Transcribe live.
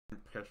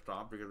pissed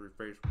off because we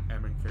faced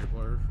M and K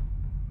players.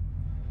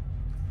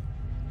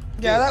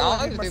 Yeah, dude, that I was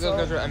don't even think those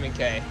guys were M and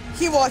K.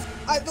 He was.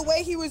 The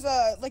way he was,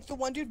 like the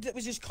one dude that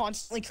was just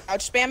constantly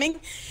crouch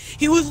spamming.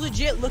 He was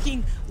legit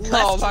looking left.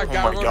 Oh my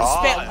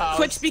god.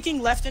 Quick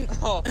speaking left and.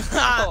 Oh,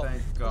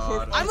 Thank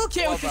God. I'm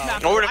okay with this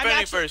map. No, we're I'm defending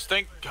actually- first.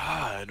 Thank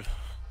God.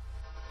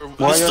 Why This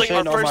are is you like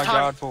saying our oh my first time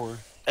god for?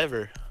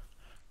 ever.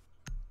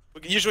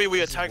 Usually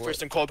we attack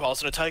first in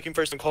clubhouse, and attacking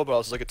first in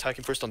clubhouse is like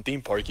attacking first on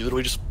theme park. You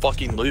literally just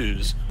fucking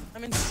lose.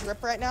 I'm in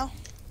strip right now.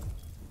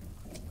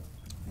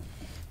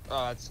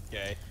 Oh, that's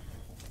gay.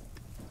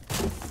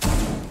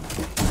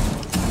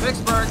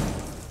 Vicksburg.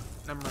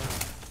 Never mind.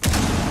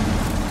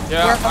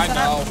 Yeah, Where I was that?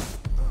 know.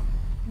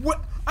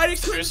 What? I couldn't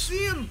Serious?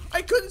 see him.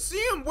 I couldn't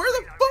see him. Where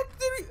the fuck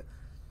did he?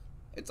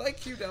 It's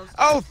IQ downstairs.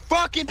 Oh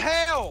fucking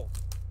hell!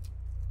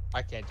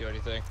 I can't do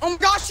anything. Oh my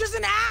gosh, there's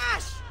an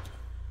Ash!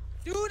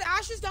 Dude,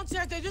 Ash is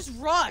downstairs. They just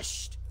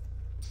rushed.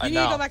 I You need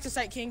to know. go back to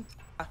site, King.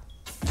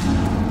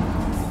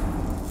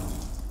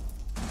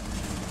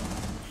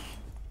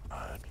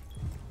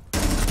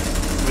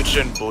 Which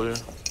in blue?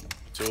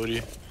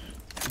 Utility.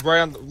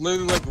 Right on,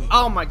 literally like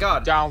Oh my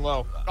God. down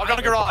low. I'm down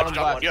the garage. On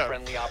Down left. one, yeah.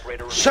 Friendly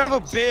operator Son of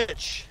a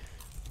bitch!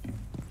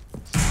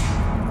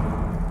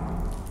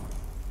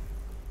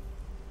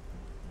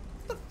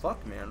 What the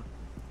fuck, man?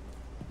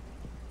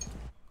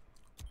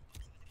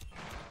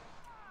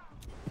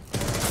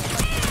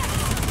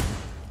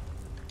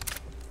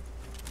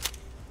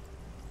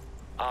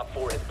 Op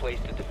 4 has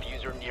placed a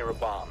diffuser near a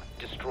bomb.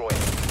 Destroy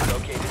it.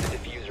 Located the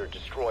diffuser.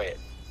 Destroy it.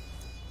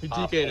 He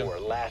Op DK'd 4,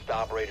 him. last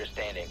operator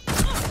standing.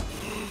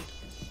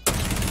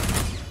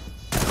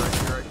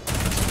 Right.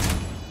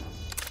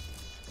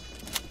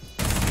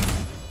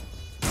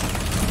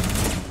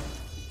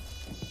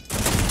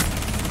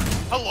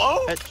 Hello?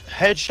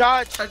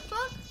 Headshots?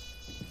 Headshot?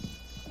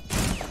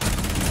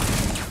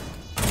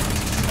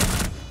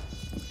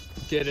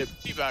 Get it.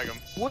 Teabag him.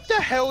 What the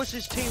hell is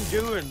his team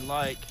doing?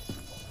 Like,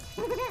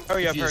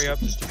 hurry up, hurry up.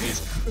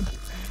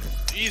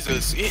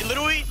 Jesus.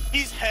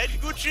 He's head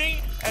gooching,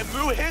 and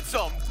Moo hits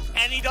him,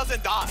 and he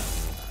doesn't die.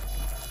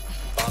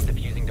 Bomb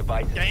diffusing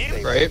device.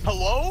 Game? Right.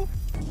 Hello?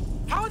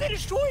 How did they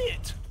destroy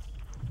it?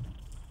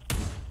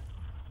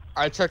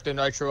 I took the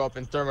nitro up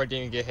and Thermite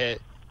didn't get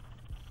hit.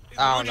 It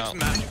I literally don't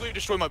just magically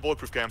destroyed my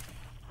bulletproof cam.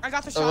 I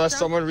got the shot. Unless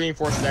someone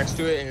reinforced next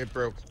to it and it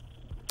broke.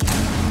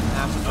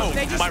 No,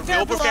 They just- my they're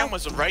bulletproof below. cam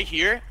was right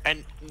here,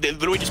 and they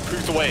literally just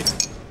proved away.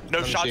 No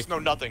Let me shots, see. no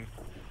nothing.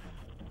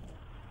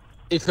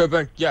 It could have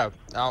been, yeah,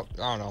 I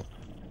don't know.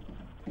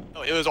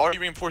 No, it was already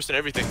reinforced and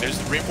everything.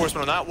 There's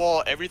reinforcement on that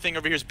wall. Everything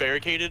over here is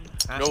barricaded.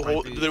 Ash No might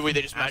hole. be- Literally,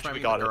 they just Ash might magically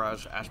be got the it.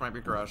 garage. Ash might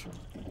be garage.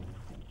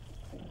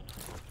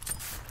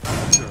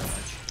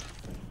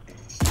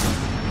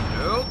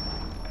 Nope.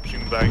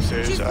 Pushing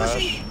backstage, She's Ash.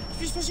 pushing.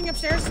 She's pushing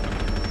upstairs.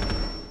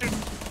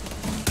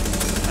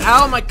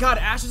 Oh my God,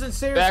 Ash is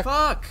insane as Back.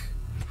 fuck.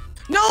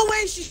 No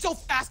way, she's so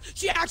fast.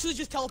 She actually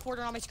just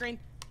teleported on my screen.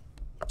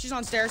 She's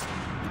on stairs.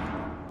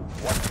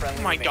 One friendly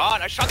Oh my remaining.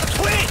 God! I shot the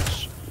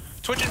Twitch.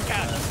 Twitch and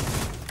catch.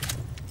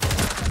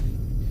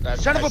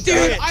 Son of a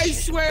Dude, bitch! I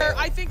swear,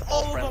 I think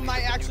all of them friendlies might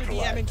have been actually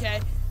be M and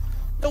neutralized. K.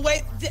 The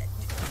way,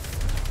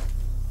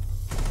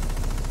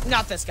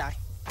 not this guy.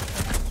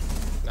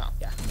 No.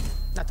 Yeah,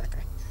 not that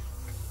guy.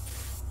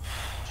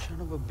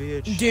 Son of a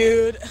bitch.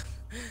 Dude.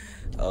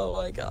 Oh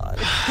my God.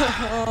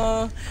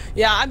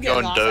 Yeah, I'm getting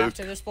Going off dope.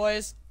 after this,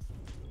 boys.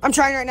 I'm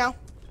trying right now.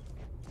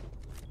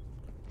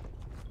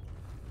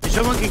 If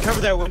someone can cover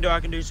that window, I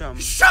can do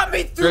something. Shot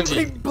me through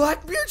Reggie. my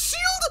Blackbeard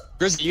shield.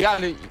 Grizzly, you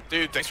gotta.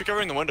 Dude, thanks for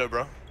covering the window,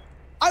 bro.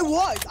 I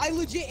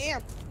legit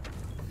am.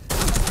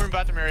 We're in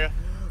bathroom area.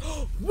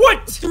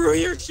 What? Through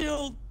your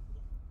shield.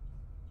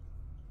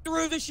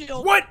 Through the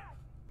shield. What?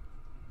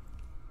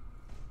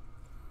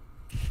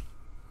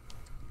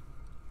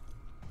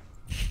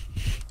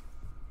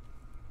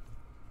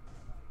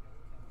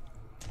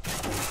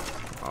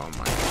 Oh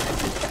my God.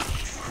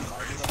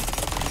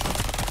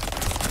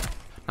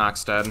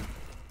 Knock's dead.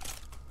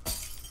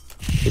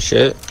 The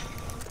shit.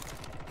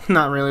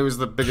 Not really, was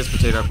the biggest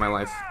potato of my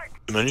life.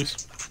 The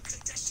menus.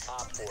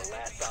 Op 4,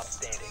 last stop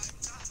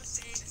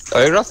standing. Oh,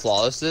 you're gonna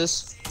flawless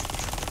this?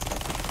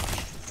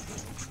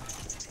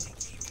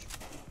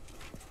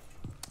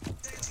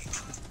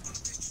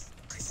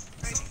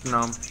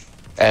 No.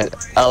 And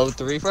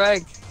L3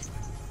 frag?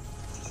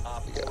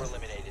 Op 4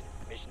 eliminated.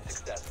 Mission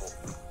successful.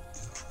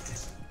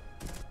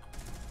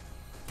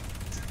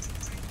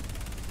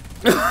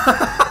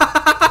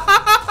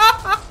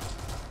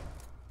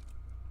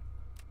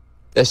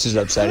 This is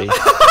upsetting.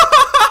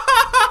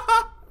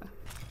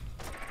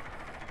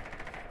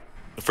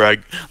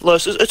 Frag.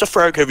 Les, it's a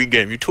frag heavy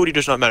game. Utility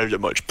does not matter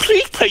that much.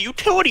 Please play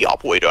utility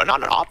operator,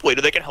 not an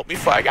operator that can help me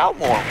frag out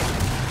more.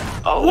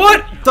 Oh,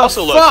 What the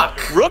also, fuck?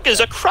 Look, Rook is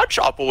a crutch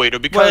operator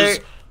because.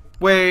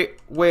 Wait,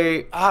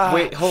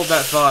 hold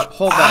that thought,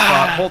 hold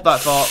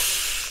that thought.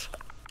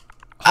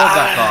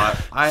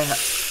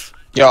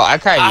 Yo, I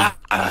kinda need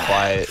to be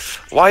quiet.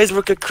 Why is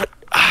Rook a crutch?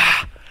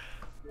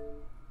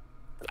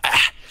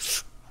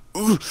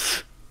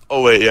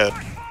 Oh wait, yeah.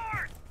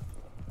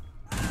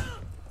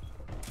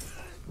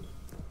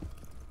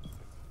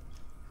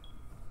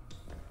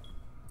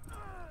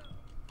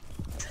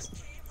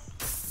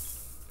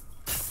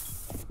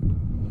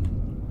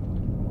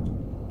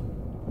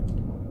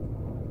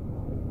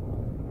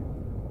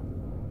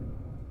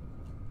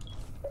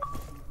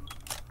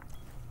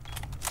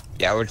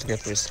 Yeah, we're just gonna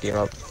finish the game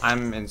up.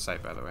 I'm in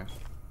sight, by the way.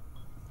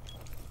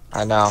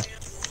 I know.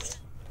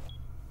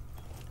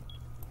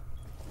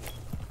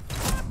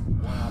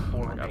 1 Op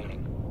 4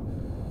 remaining.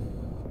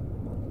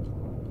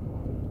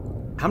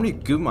 How many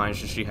goo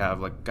mines does she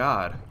have? Like,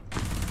 God.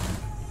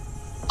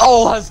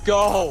 Oh, let's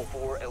go!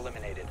 4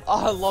 eliminated.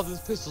 Oh, I love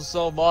this pistol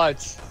so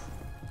much.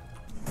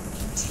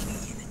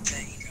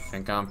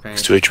 Pink on pink.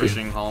 It's 2 HP.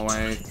 Pushing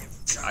hallway.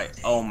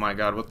 Oh my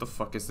God, what the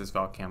fuck is this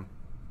Valcam?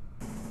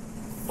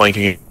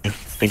 Flanking.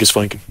 Pink is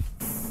flanking.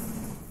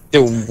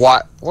 Dude,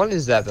 what? What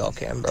is that bell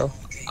cam, bro?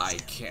 I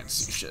can't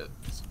see shit.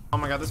 Oh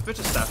my God, this bitch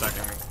is stat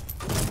attacking me.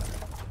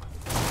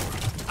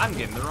 I'm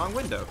getting the wrong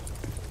window.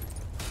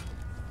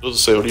 What does it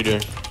say? What are you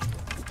doing?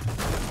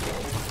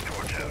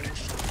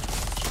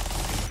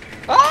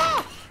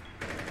 Ah!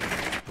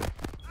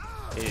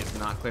 It is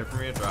not clear for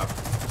me to drop.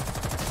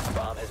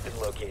 Bomb has been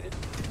located.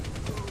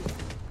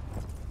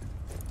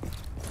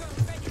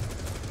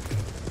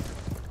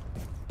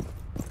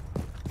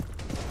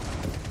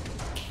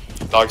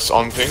 Dog's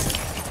on ping.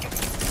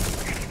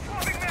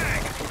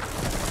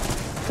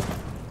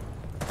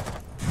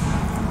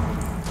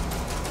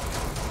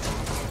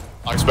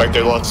 I expect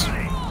there, lots.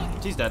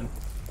 She's dead.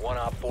 1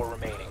 Op 4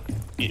 remaining.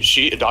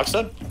 Dog's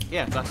dead?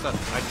 Yeah, that's dead.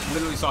 I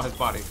literally saw his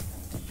body.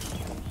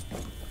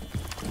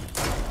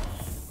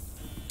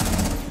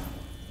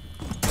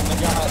 Oh my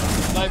god,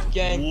 knife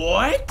gang.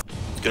 What?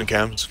 Getting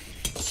cams.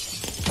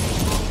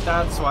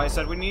 That's why I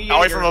said we need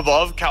Cowie Jaeger. from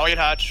above, Cowie at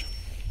hatch.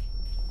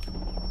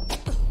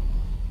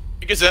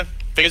 Pink is in.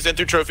 Pink is in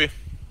through trophy.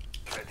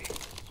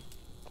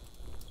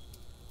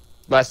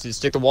 Last, did you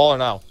stick the wall or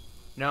no?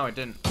 No, it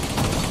didn't.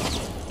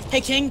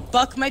 Hey, King,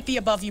 Buck might be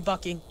above you,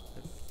 bucking.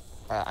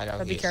 I know.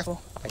 But be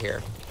careful. I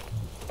hear.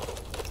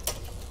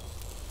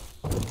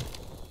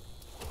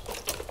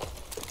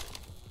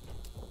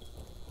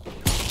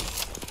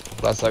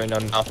 Let's let me know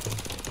now.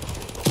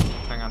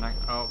 Hang on,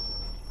 oh.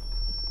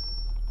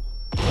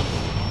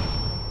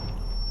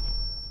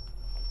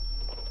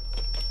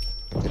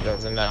 It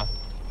doesn't now.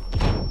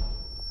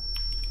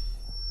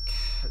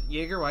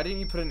 Jaeger, why didn't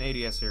you put an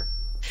ADS here?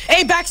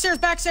 Hey, backstairs,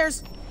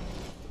 backstairs!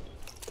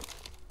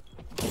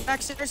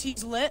 Backstairs,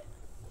 he's lit.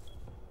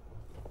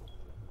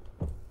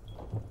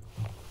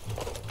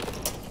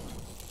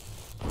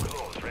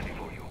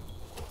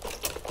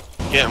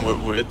 Yeah,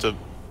 we're at the...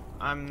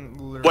 I'm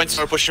literally... One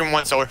tower, push him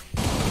one tower.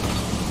 2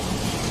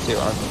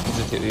 on. It's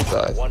a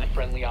 2v5. 1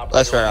 friendly operator.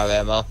 Let's run out of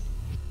ammo.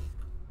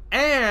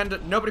 And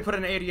nobody put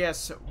an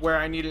ADS where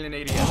I needed an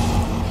ADS.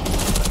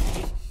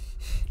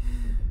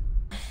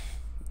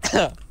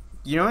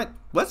 You know what?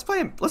 Let's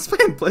play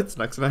Blitz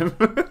next time.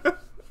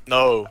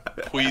 No,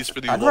 please,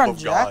 for the I'd love run of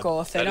Jackal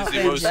God. if they That don't is the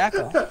ban most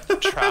Jackal.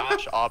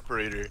 trash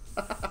operator.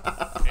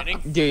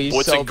 Dude, he's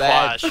Blitz so and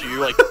bad. Clash, you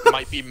like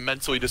might be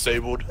mentally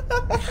disabled.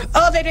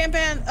 Oh, they didn't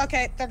ban.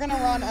 Okay, they're gonna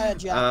run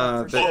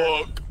Jackal for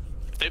sure. Fuck.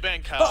 If they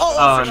ban Cal, Oh,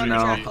 Oh for no,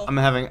 Jackal. I'm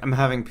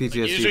having PTSD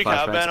usually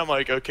Cal ban, flashbacks. I'm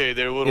like, okay,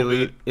 they're a little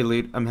bit.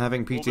 Elite, I'm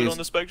having little bit on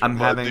the PTSD. spectrum, I'm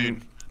but, having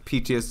dude.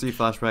 PTSD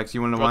flashbacks.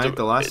 You wanna know Bro, why?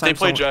 The last they time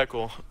play someone,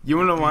 Jackal. you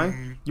wanna know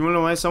why? You wanna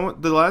know why?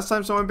 The last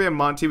time someone banned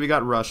Monty, we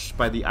got rushed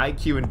by the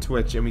IQ and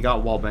Twitch, and we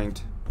got wall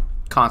banged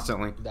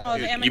constantly. Oh,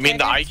 the You mean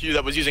the MK? IQ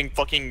that was using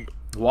fucking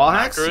Wall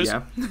hacks? macros?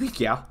 Yeah,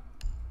 yeah.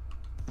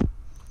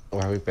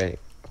 Where are we betting?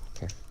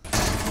 Okay.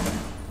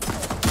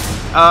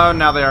 Oh,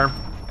 now they are.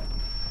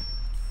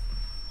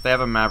 They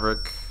have a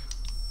Maverick.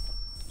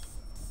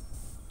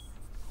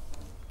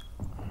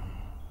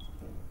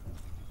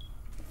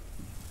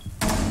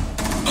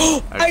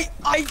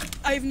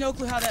 I have no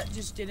clue how that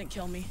just didn't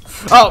kill me.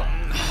 Oh,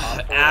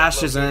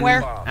 Ash is in.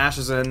 Where? Ash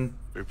is in.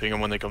 We're ping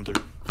them when they come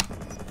through.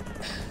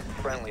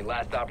 Friendly,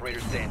 last operator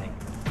standing.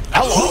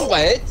 Hello?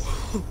 What?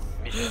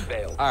 Mission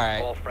failed.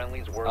 Alright. All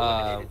friendlies were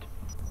eliminated.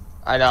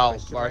 I know,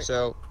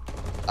 Marso.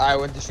 I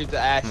went to shoot the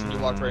Ash and you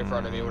walked right in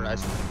front of me when I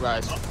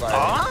fired.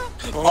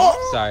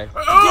 Sorry. Dude,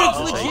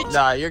 it's legit.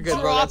 Nah, you're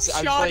good, bro. Drop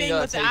I'm telling you shotting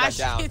that with you got Ash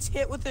down. gets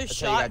hit with a That's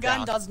how you got shotgun,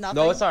 down. does nothing.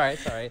 No, it's alright,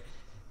 it's alright.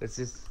 Let's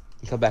just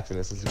come back from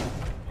this.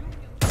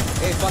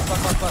 Hey, fuck.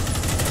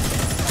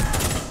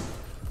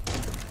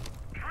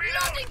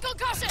 Reloading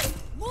concussion!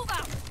 Move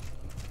out!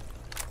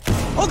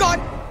 Oh god!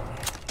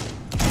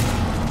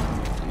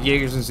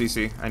 Jaeger's in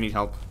CC. I need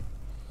help.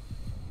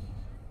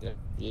 Yeah,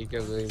 you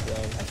can leave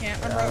them. I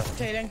can't, I'm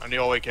rotating. I need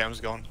all way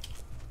cams going.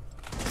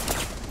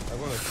 I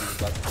want to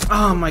see if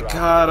Oh my I don't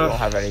god.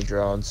 have any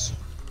drones.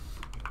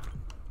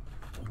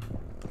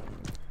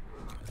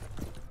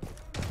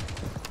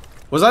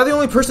 Was I the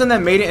only person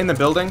that made it in the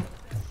building?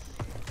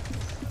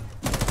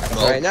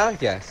 Right now,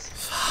 yes.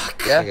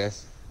 Fuck. Yeah, I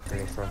guess. Where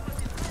are you from?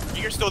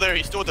 You're still there.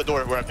 He's still at the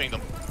door where I pinged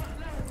him.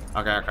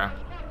 Okay.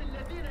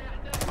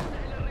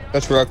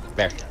 Let's rook.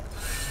 There.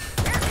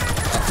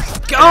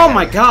 Oh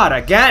my god,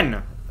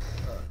 again!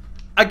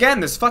 Again,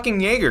 this fucking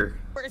Jaeger.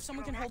 Or if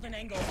someone can hold an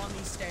angle on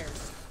these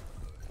stairs.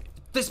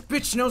 This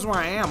bitch knows where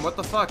I am. What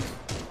the fuck?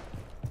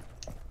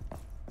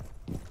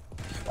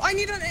 I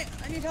need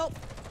help.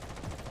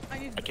 I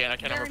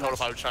can't very repel much.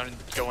 if I was trying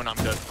to go in. I'm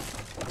dead.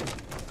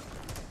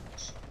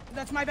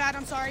 That's my bad,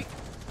 I'm sorry.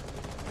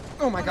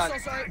 Oh my I'm god. so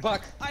sorry.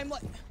 Buck.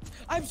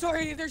 I'm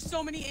sorry. There's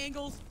so many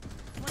angles.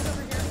 One's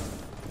over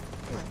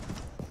here.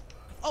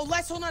 Oh,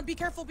 Les, hold on. Be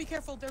careful. Be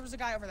careful. There was a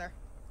guy over there.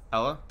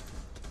 Ella?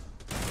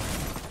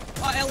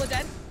 Ella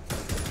dead.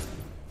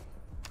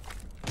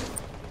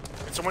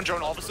 Can someone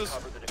drone offices?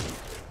 Cover the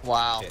diffuser.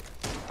 Wow. Shit.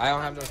 I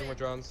don't have no more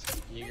drones.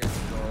 You guys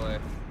can go away.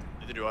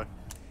 Neither do I.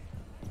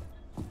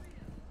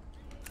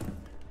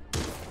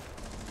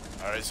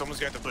 Alright, someone's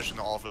gonna have to push in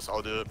the office.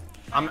 I'll do it.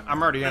 I'm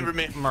already in. Remember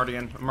me. I'm already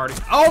in. I'm already.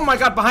 Oh my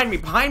god, behind me,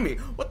 behind me.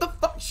 What the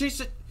fuck?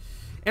 She's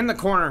in the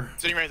corner.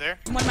 Sitting right there?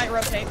 One might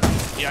rotate.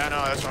 Yeah, I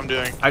know. That's what I'm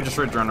doing. I just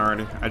read drone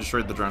already. I just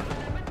read the drone.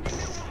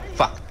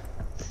 Fuck.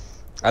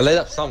 I lit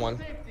up someone.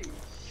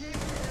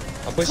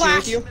 I'm pushing Clash.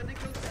 with you.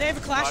 They have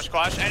a clash.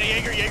 Clash. And a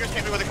Jaeger. Jaeger's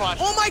came in with a clash.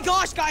 Oh my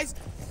gosh, guys.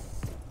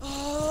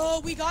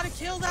 Oh, we gotta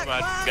kill that Come on,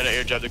 clash. gotta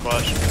air jab the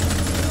clash.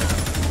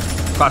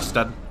 Clash is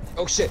dead.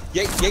 Oh shit.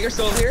 Jaeger's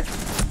still here?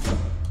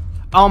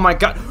 Oh my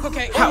god.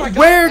 Okay. How, Oh my god.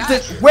 where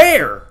did?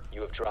 Where?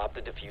 You have dropped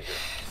the diffuser.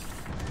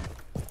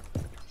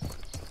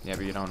 Yeah,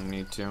 but you don't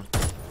need to.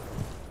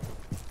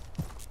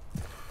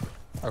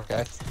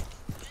 Okay.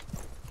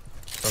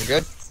 I'm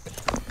good?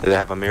 Do they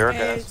have a mirror,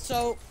 Okay, guys?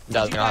 so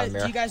No, do they don't have a do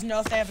mirror. you guys know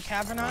if they have a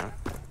cav or not?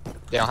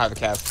 They don't have a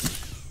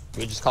cav.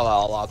 We just call out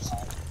all ops.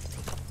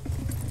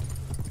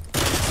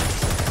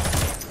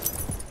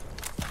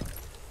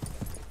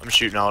 I'm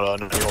shooting out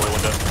on the hallway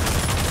window.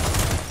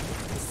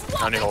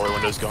 Now the hallway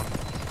window's gone.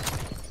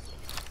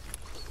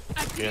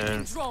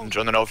 Again, I'm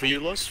droning out for you,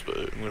 Les, but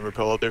I'm gonna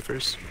rappel out there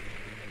first.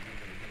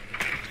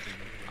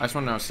 I just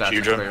want to know stats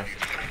Shoot are drone.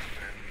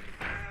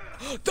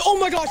 clear. Oh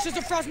my gosh, there's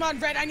a frost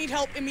mod red. I need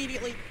help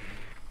immediately.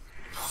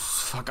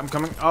 Fuck, I'm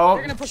coming. Oh.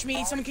 They're gonna push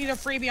me. Someone can get a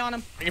freebie on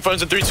him. Ringing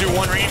phones in 3, 2,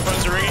 1. Ringing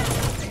phones are ringing.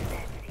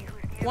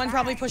 One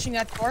probably pushing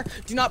that door.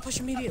 Do not push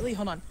immediately.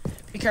 Hold on.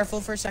 Be careful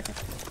for a second.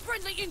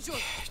 Friendly injured.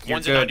 You're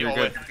One's in good. 90 You're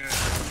hallway.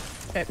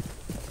 Okay.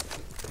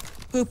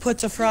 Who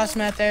puts a frost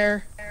mat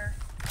there?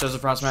 There's a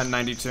frost mat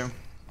 92.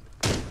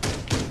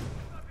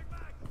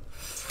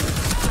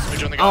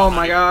 Somebody Oh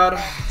my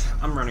god.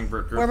 I'm running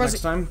Burt Where Group was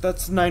next it? time.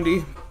 That's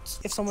 90.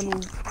 If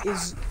someone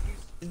is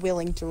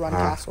willing to run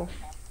castle.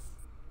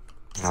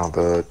 Oh,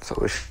 good. So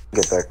we should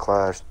get that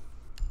clash.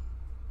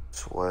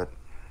 Sweat.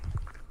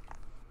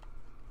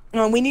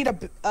 No, we need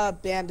a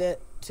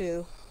bandit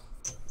too.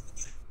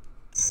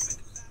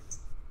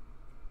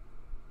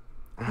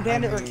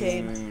 Bandit or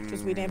Cade,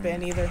 because we didn't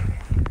ban either.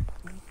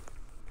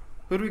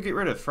 Who do we get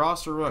rid of?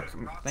 Frost or Rook?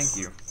 Thank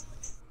you.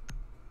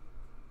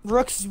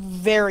 Rook's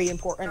very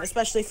important,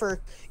 especially for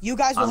you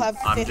guys will have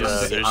I'm 50,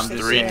 just, there's I'm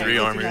just three saying,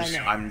 armors.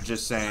 I'm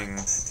just saying.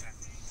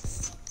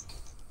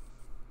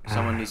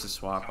 Someone needs to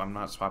swap. I'm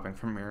not swapping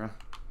from Mira.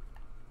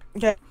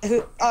 Okay,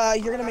 who?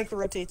 You're gonna make the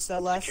rotates,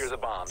 Les. Secure the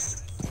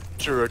bombs.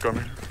 Sure, Rick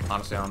Armor.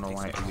 Honestly, I don't know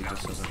why Elite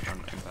just doesn't run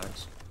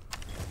impacts.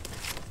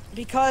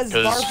 Because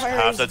Because Barfire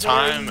half is the very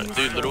time, useful.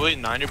 dude, literally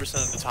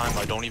 90% of the time,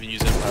 I don't even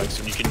use impacts,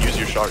 and you can use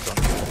your shotgun.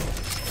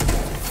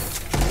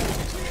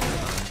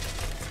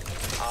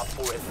 Op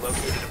 4 has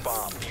located a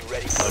bomb. Be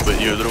ready.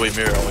 But you literally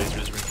mirror always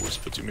use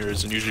reinforced, put 2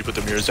 mirrors, and usually put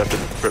the mirrors after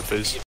the prep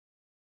phase.